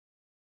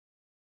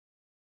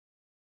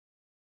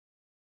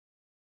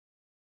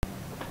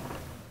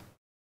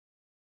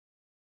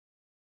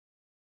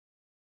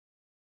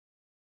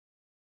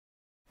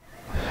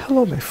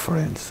Hello my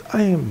friends,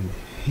 I am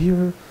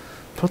here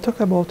to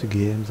talk about the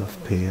games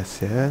of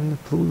Psn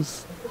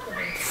Plus,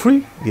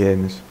 free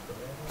games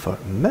for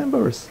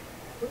members.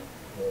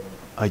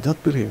 I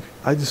don't believe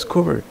I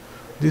discovered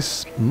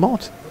this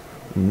month.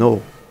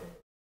 No.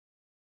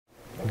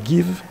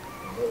 Give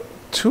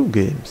 2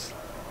 games,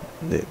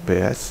 the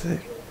PS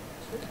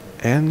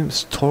and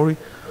story.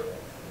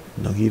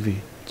 No, give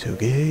it 2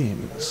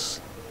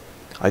 games.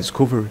 I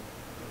discovered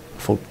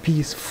for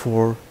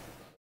Ps4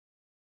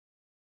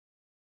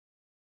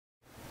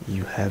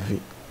 you have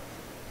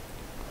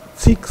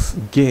 6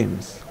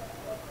 games.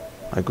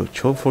 I got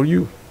show for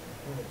you.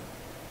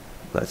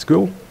 Let's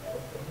go.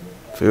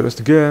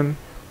 First game,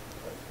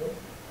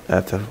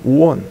 after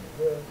 1,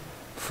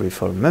 free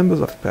for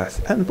members of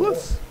Psn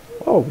Plus.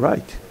 All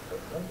right.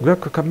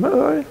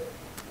 Guacamelee,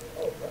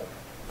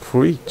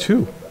 free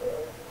too.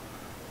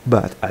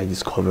 But I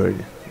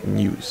discovered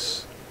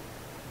news.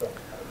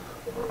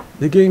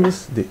 The game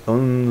is the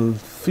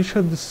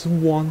unfished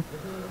swan,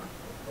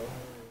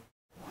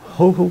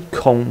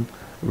 hohokum.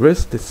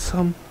 Rest the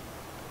some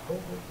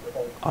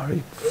are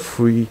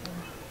free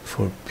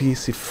for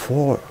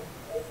Ps4.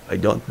 I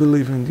don't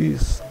believe in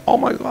this. Oh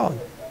my god!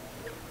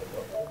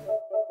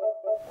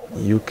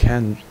 You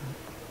can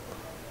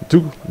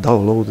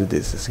download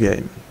this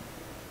game.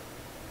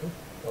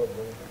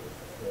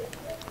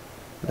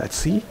 Let's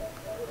see.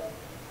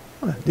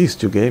 These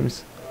 2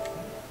 games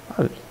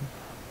are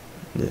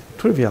the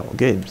trivial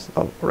games.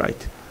 Oh,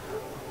 right.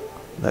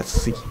 Let's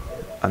see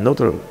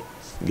another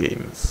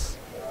games.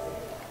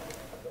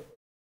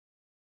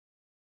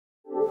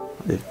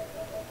 The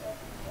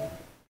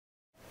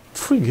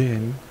free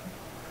game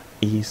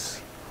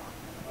is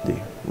the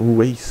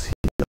race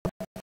Ps4.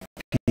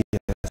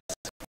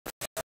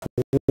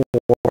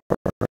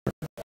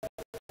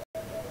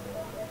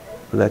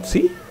 Let's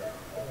see.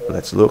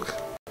 Let's look.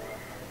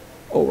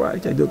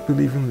 Alright, I don't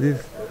believe in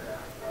this.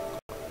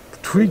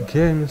 3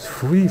 games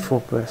free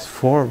for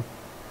PS4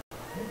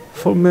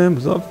 for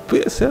members of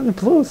Psn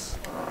Plus.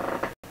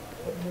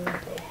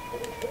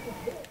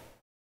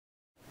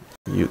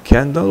 You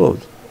can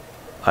download.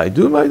 I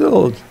do my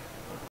download.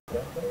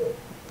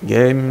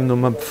 Game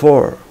number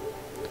 4.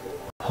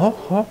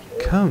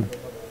 Hohokum.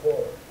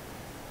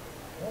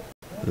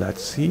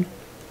 Let's see.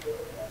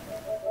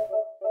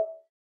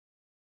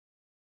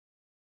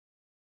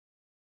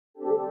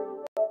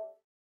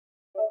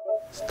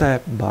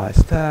 Step by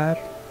step,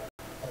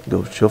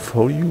 go show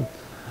for you.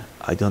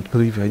 I don't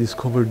believe I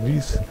discovered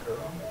this.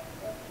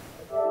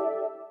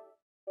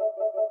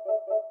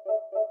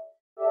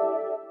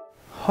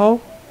 How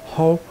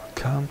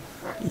come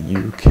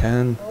you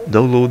can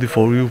download it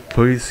for you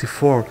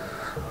Ps4?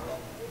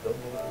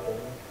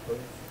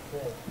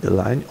 The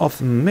line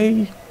of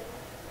May.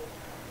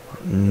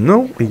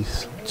 No,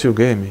 is 2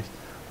 games.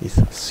 It's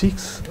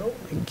 6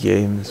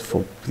 games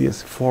for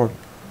PS4.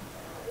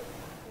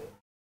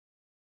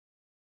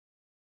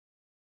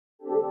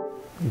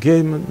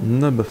 Game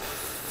number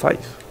 5.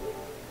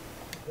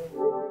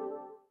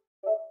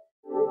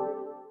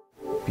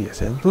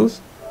 Psn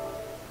Plus.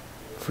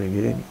 Free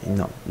game?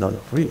 No, not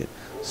free.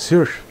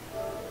 Search.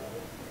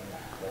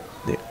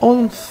 The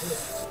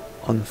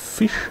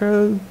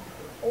unofficial.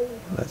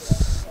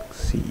 Let's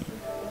see.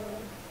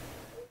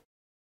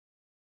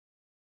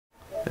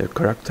 The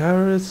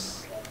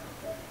characters.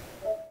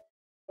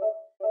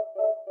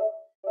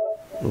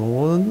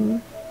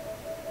 1.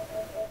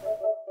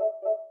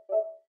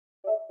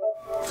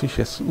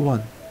 Fishes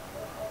 1.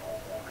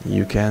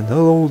 You can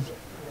download.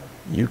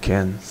 You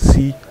can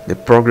see the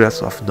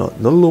progress of the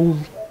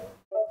download.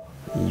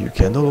 You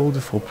can download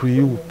for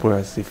preview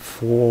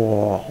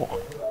Ps4.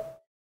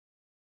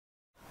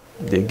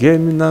 The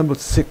game number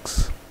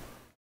 6.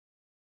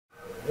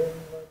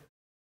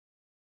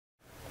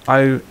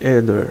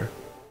 Either.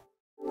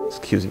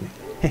 Excuse me.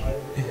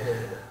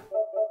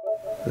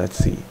 Let's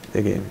see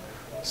the game.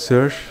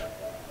 Search.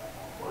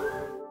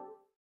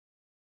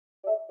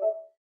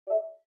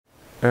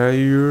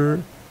 Air.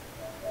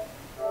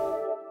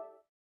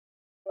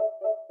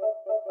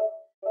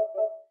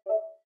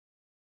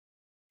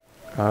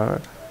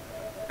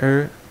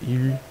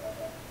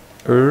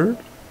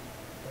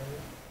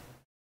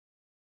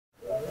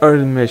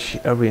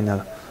 Airmech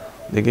Arena.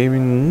 The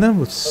game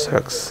number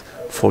 6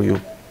 for your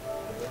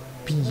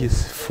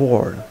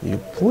PS4, your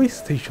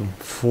PlayStation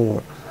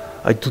 4.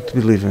 I don't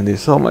believe in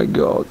this. Oh my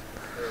god.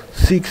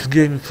 6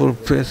 games for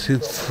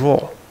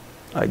PS4.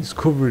 I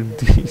discovered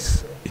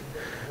this.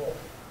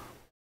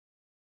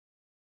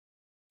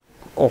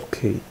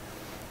 Okay.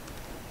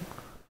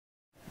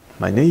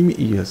 My name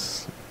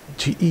is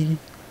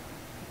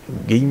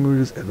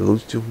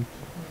GE-GAMERSEVOLUTION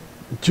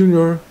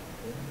Junior.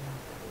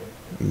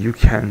 You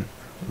can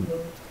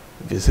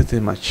visit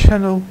my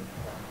channel.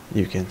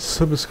 You can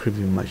subscribe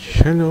to my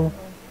channel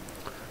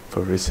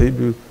for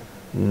receiving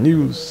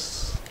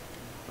news.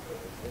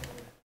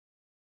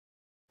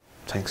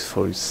 Thanks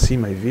for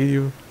seeing my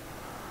video.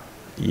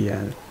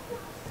 Yeah,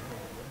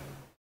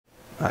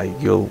 I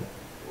go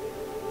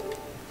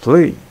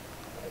play.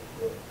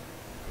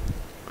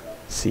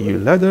 See you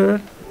later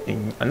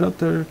in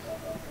another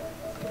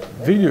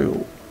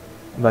video.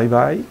 Bye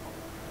bye.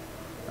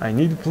 I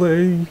need to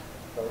play.